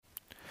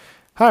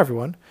Hi,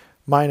 everyone.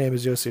 My name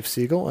is Yosef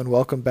Siegel, and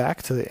welcome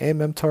back to the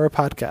Torah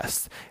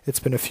podcast. It's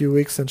been a few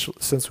weeks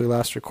since we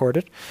last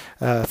recorded.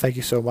 Thank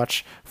you so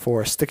much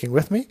for sticking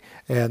with me,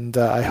 and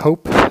I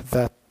hope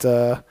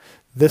that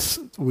this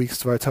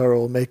week's Dvar Torah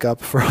will make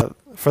up for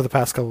the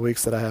past couple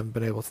weeks that I haven't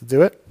been able to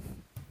do it.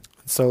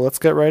 So let's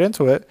get right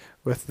into it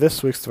with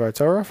this week's Dvar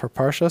Torah for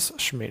Parshas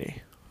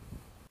Shemini.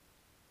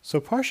 So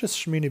Parshas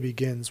Shemini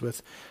begins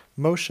with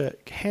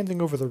Moshe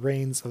handing over the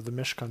reins of the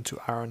Mishkan to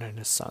Aaron and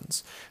his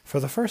sons. For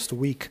the first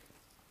week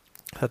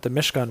that the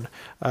Mishkan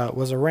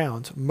was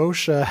around,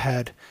 Moshe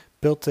had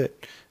built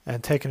it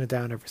and taken it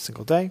down every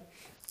single day,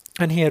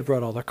 and he had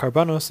brought all the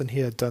karbanos, and he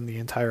had done the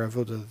entire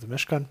avodah of the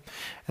Mishkan.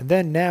 And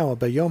then now,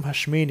 Bayom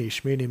HaShmini,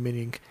 Shmini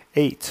meaning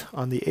 8,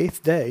 on the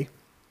 8th day,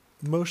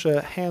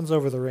 Moshe hands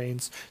over the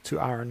reins to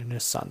Aaron and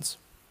his sons.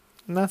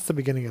 And that's the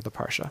beginning of the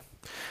parsha.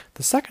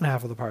 The second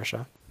half of the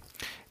parsha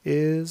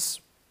is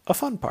a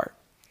fun part.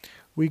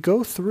 The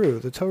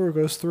Torah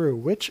goes through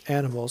which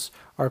animals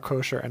are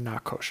kosher and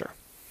not kosher.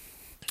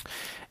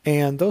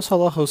 And those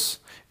halachos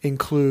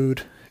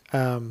include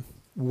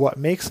what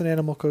makes an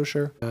animal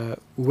kosher,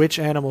 which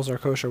animals are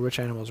kosher, which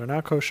animals are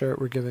not kosher.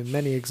 We're given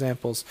many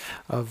examples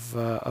of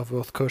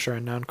both kosher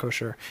and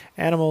non-kosher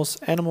animals.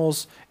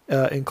 Animals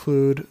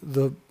include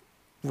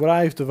what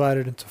I've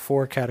divided into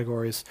 4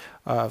 categories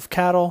of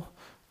cattle,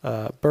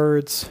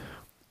 birds,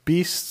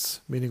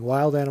 beasts, meaning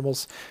wild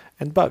animals,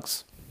 and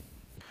bugs.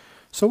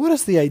 So what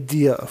is the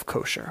idea of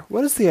kosher?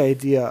 What is the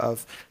idea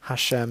of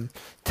Hashem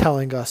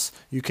telling us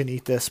you can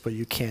eat this, but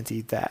you can't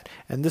eat that?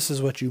 And this is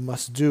what you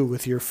must do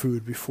with your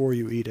food before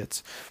you eat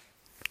it.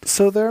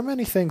 So there are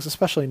many things,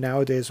 especially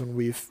nowadays when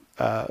we've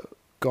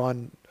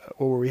gone,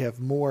 or we have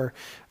more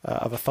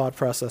of a thought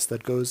process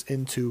that goes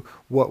into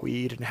what we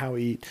eat and how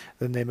we eat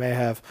than they may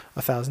have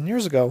 1,000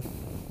 years ago.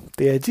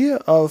 The idea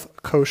of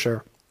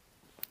kosher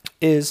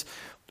is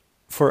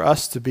for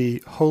us to be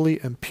holy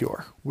and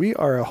pure. We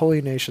are a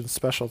holy nation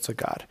special to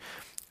God.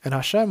 And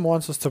Hashem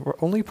wants us to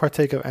only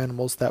partake of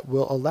animals that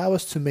will allow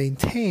us to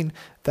maintain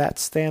that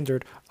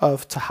standard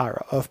of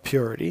tahara, of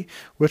purity,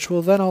 which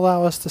will then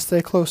allow us to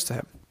stay close to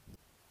Him.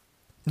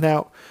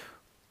 Now,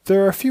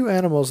 there are a few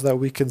animals that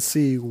we can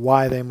see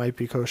why they might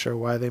be kosher,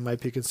 why they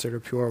might be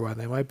considered pure, why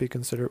they might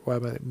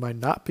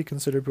not be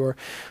considered pure.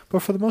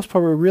 But for the most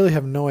part, we really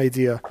have no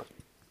idea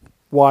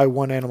why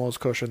one animal is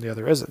kosher and the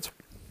other isn't.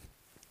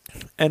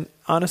 And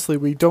honestly,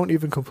 we don't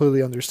even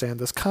completely understand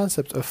this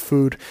concept of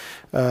food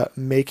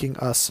making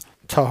us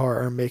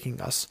tahar or making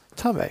us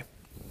tameh.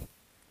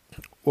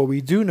 What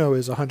we do know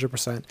is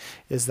 100%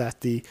 is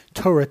that the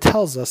Torah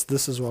tells us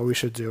this is what we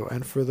should do.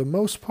 And for the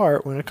most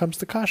part, when it comes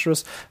to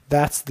kashrus,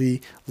 that's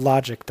the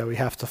logic that we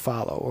have to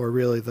follow, or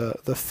really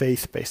the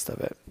faith based of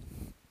it.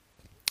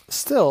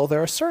 Still,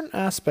 there are certain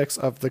aspects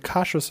of the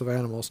kashrus of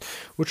animals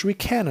which we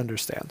can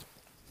understand.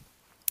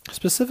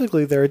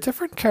 Specifically, there are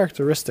different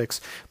characteristics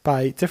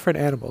by different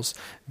animals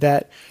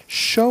that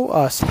show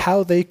us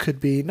how they could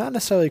be not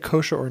necessarily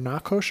kosher or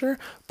not kosher,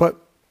 but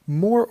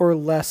more or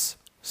less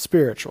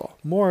spiritual,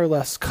 more or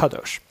less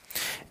kadosh.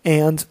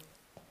 And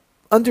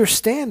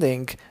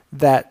understanding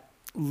that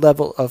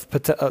level of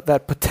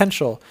that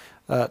potential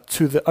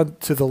to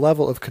the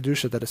level of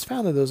kedusha that is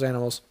found in those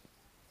animals,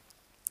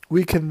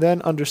 we can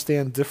then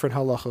understand different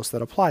halachos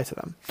that apply to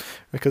them.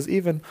 Because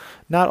even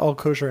not all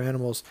kosher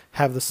animals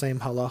have the same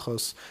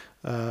halachos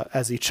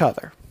as each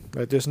other.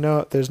 Right? There's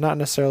not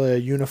necessarily a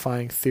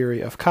unifying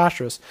theory of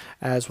kashrus,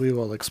 as we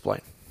will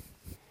explain.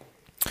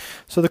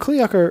 So the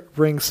Kli Yakar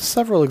brings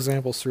several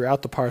examples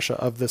throughout the parsha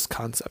of this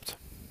concept.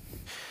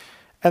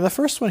 And the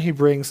first one he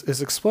brings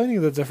is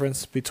explaining the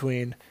difference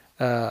between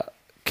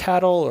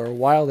cattle or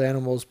wild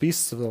animals,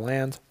 beasts of the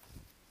land,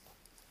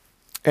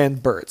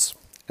 and birds.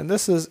 And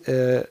this is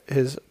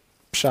his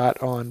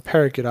shot on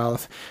Perek Yud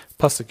Aleph,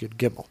 Pasuk Yud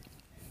Gimel.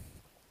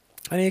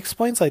 And he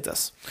explains like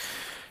this.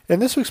 In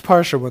this week's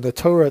parsha, when the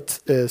Torah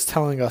is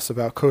telling us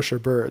about kosher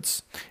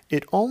birds,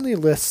 it only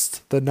lists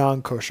the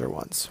non-kosher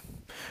ones,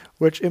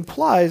 which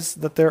implies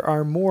that there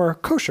are more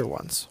kosher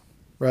ones,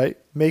 right?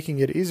 Making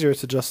it easier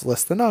to just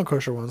list the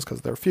non-kosher ones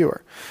because there are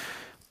fewer.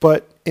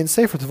 But in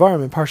Sefer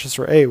Dvarim, in Parshas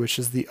Re'eh, which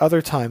is the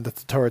other time that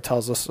the Torah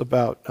tells us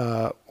about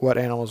what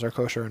animals are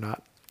kosher or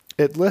not,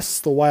 it lists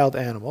the wild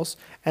animals,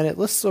 and it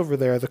lists over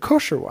there the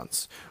kosher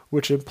ones,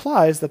 which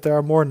implies that there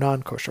are more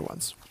non-kosher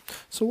ones.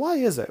 So why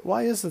is it?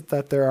 Why is it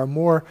that there are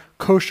more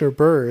kosher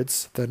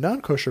birds than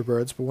non-kosher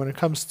birds, but when it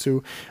comes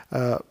to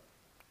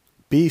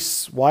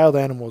beasts, wild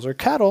animals, or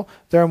cattle,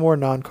 there are more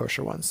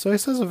non-kosher ones? So he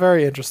says a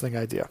very interesting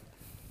idea.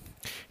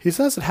 He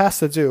says it has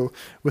to do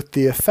with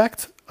the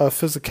effect of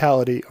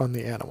physicality on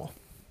the animal.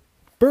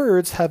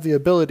 Birds have the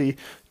ability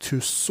to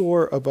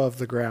soar above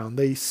the ground.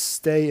 They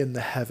stay in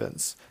the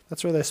heavens.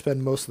 That's where they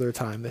spend most of their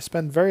time. They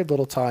spend very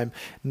little time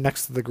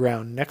next to the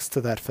ground, next to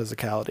that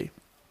physicality.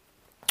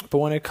 But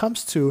when it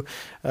comes to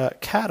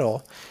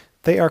cattle,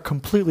 they are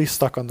completely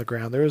stuck on the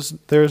ground.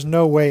 There's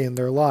no way in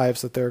their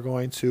lives that they're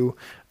going to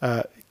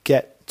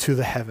get to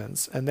the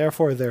heavens, and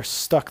therefore they're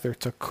stuck. They're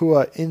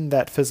takua in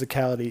that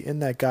physicality, in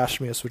that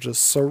gashmius, which is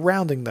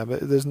surrounding them.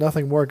 There's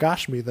nothing more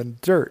gashmi than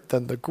dirt,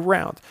 than the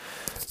ground,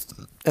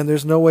 and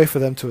there's no way for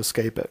them to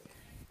escape it.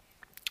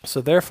 So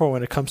therefore,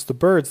 when it comes to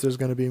birds, there's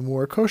going to be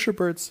more kosher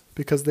birds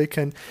because they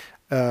can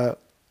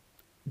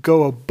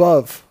go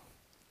above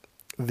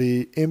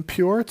the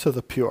impure to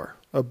the pure,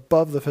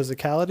 above the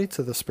physicality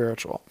to the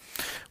spiritual.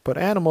 But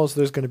animals,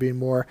 there's going to be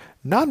more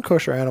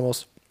non-kosher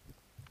animals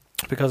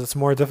because it's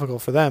more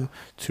difficult for them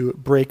to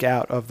break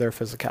out of their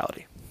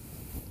physicality.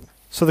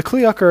 So the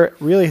Kli Yakar,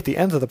 really at the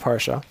end of the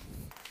parsha,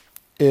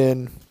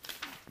 in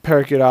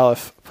Perek Yud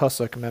Aleph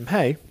Pasuk Mem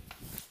Hey,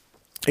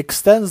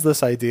 extends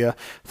this idea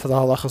to the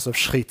halachos of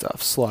shchita,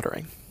 of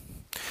slaughtering.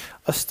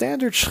 A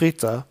standard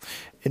shchita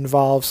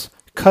involves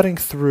cutting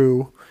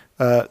through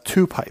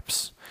two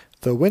pipes,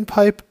 the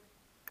windpipe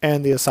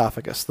and the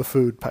esophagus, the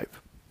food pipe.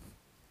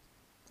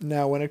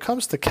 Now, when it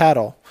comes to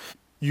cattle,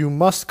 you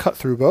must cut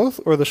through both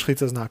or the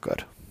shchita is not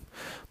good.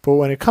 But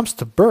when it comes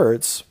to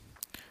birds,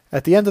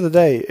 at the end of the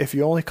day, if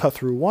you only cut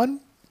through one,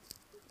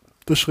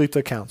 the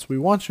shchita counts. We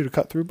want you to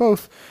cut through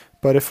both,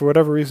 but if for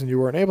whatever reason you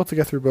weren't able to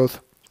get through both,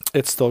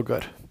 it's still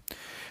good.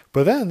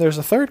 But then there's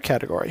a third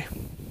category.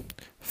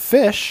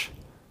 Fish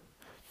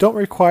don't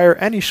require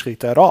any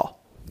shchita at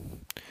all.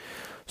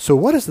 So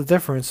what is the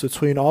difference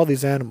between all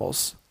these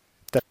animals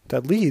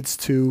that leads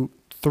to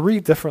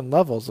 3 different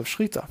levels of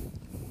shchita?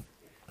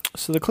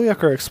 So the Kli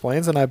Yakar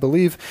explains, and I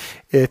believe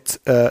it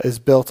is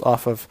built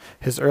off of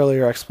his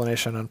earlier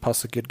explanation on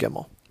Pasuk Yud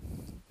Gimel.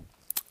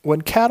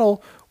 When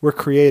cattle were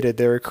created,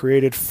 they were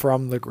created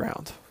from the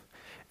ground.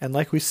 And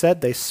like we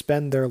said, they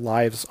spend their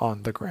lives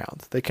on the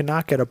ground. They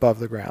cannot get above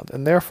the ground,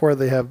 and therefore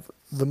they have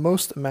the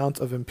most amount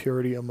of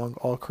impurity among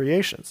all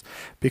creations,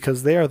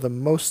 because they are the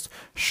most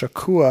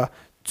shakua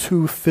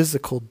to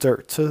physical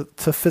dirt, to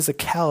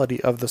physicality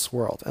of this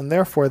world. And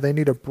therefore they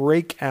need to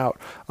break out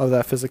of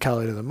that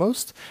physicality the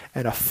most,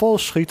 and a full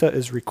shchita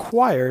is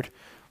required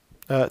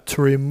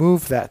to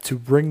remove that, to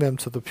bring them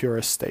to the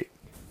purest state.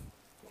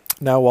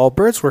 Now, while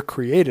birds were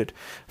created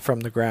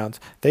from the ground,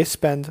 they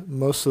spend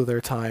most of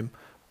their time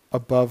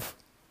above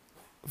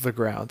the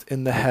ground,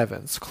 in the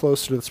heavens,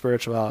 closer to the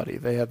spirituality.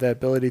 They have the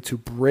ability to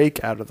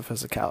break out of the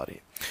physicality.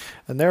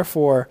 And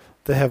therefore,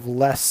 they have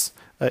less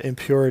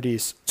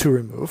impurities to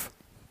remove.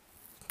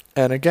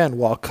 And again,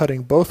 while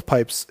cutting both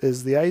pipes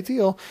is the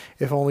ideal,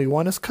 if only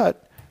one is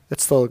cut,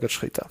 it's still a good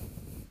shchita.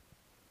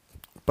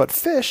 But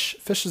fish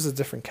is a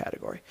different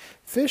category.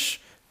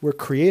 Fish were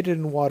created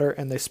in water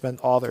and they spend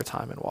all their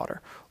time in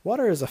water.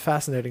 Water is a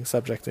fascinating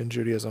subject in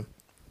Judaism.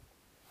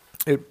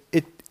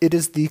 It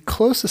is the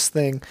closest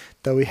thing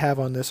that we have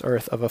on this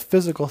earth of a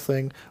physical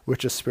thing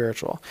which is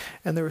spiritual.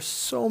 And there are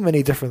so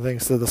many different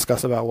things to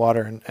discuss about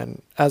water.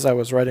 And as I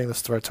was writing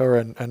this Dvar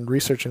Torah and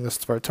researching this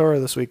Dvar Torah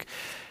this week,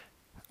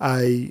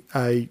 I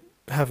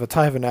have a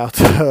taiva now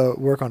to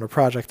work on a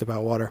project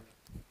about water,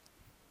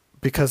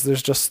 because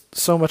there's just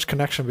so much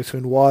connection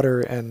between water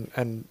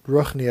and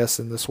ruchnias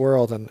in this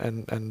world,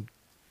 and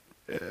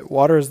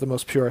water is the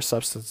most pure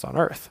substance on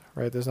earth,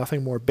 right? There's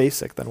nothing more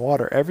basic than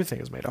water. Everything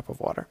is made up of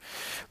water.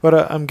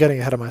 But I'm getting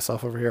ahead of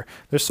myself over here.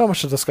 There's so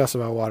much to discuss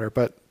about water,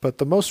 but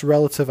the most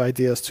relative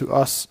ideas to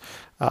us,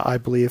 I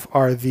believe,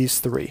 are these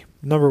 3.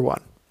 Number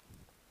 1,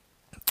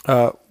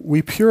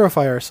 we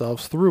purify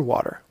ourselves through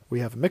water. We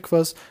have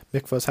mikvahs.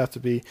 Mikvahs have to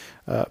be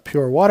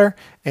pure water,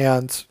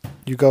 and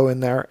you go in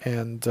there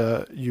and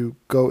you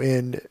go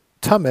in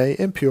tameh,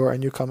 impure,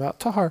 and you come out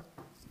tahar.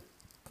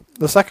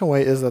 The second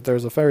way is that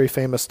there's a very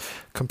famous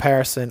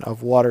comparison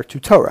of water to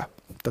Torah,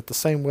 that the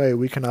same way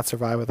we cannot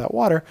survive without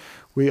water,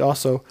 we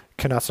also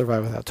cannot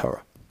survive without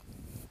Torah.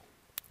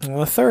 And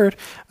the third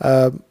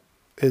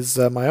is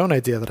my own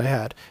idea that I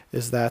had,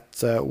 is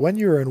that when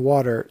you're in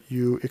water,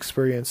 you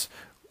experience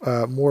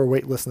more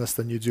weightlessness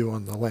than you do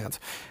on the land.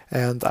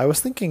 And I was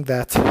thinking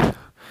that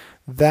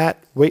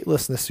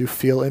weightlessness you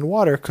feel in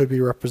water could be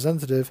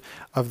representative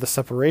of the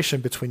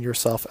separation between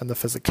yourself and the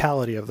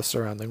physicality of the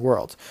surrounding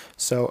world.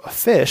 So a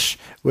fish,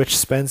 which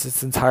spends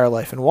its entire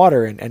life in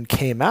water and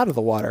came out of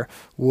the water,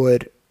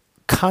 would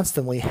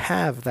constantly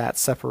have that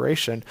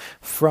separation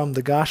from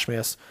the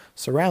gashmias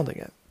surrounding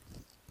it.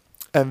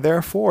 And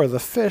therefore, the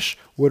fish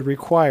would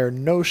require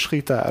no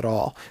shchita at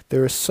all.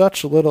 There is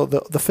such little,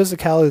 the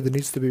physicality that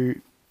needs to be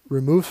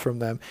removed from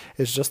them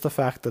is just the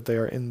fact that they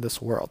are in this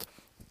world.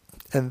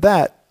 And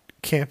that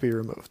can't be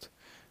removed,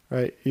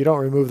 right? You don't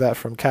remove that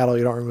from cattle,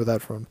 you don't remove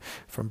that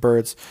from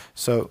birds,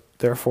 so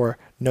therefore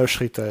no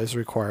shchita is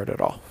required at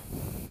all.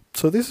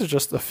 So these are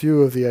just a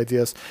few of the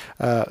ideas,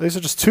 these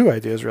are just 2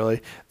 ideas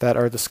really, that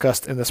are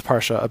discussed in this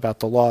parsha about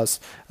the laws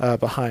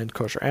behind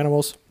kosher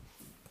animals.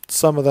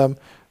 Some of them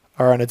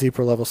are on a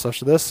deeper level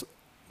such as this,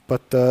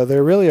 but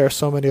there really are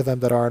so many of them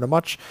that are on a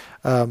much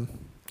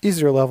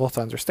easier level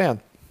to understand.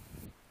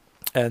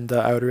 And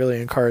I would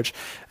really encourage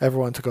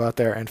everyone to go out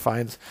there and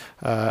find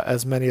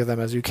as many of them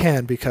as you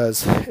can,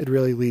 because it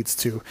really leads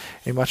to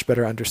a much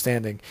better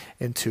understanding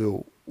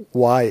into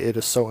why it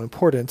is so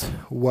important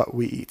what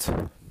we eat.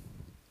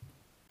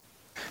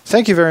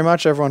 Thank you very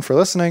much, everyone, for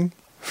listening.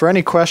 For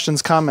any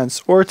questions,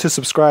 comments, or to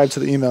subscribe to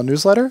the email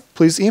newsletter,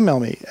 please email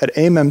me at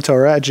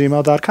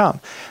amemtorah@gmail.com.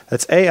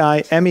 That's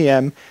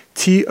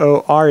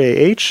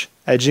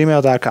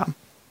AIMEMTORAH@gmail.com.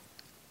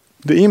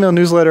 The email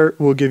newsletter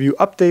will give you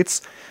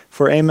updates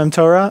for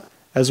Torah,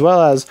 as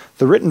well as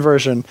the written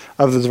version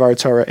of the Dvar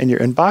Torah in your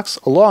inbox,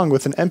 along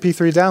with an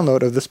MP3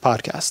 download of this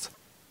podcast.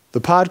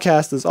 The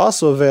podcast is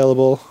also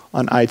available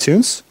on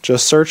iTunes.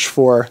 Just search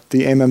for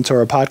the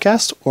Torah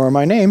podcast or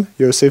my name,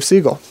 Yosef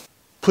Siegel.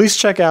 Please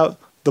check out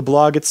the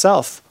blog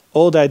itself,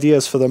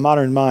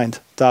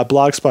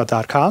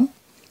 oldideasforthemodernmind.blogspot.com,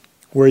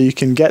 where you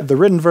can get the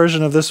written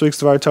version of this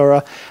week's Dvar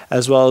Torah,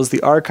 as well as the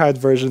archived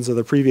versions of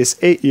the previous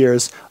 8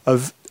 years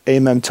of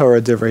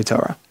Torah Divrei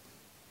Torah.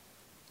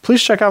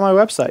 Please check out my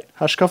website,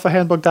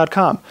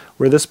 hashkafahandbook.com,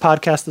 where this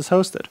podcast is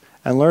hosted,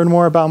 and learn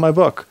more about my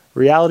book,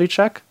 Reality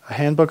Check, A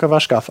Handbook of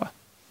Hashkafa.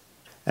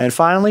 And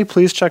finally,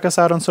 please check us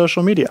out on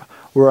social media.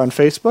 We're on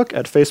Facebook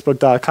at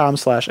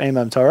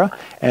facebook.com/AMemTorah,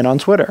 and on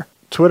Twitter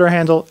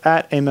handle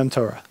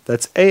 @AMemTorah.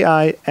 That's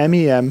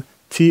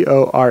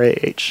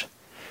AIMEMTORAH.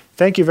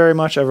 Thank you very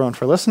much, everyone,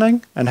 for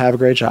listening, and have a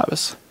great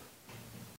Shabbos.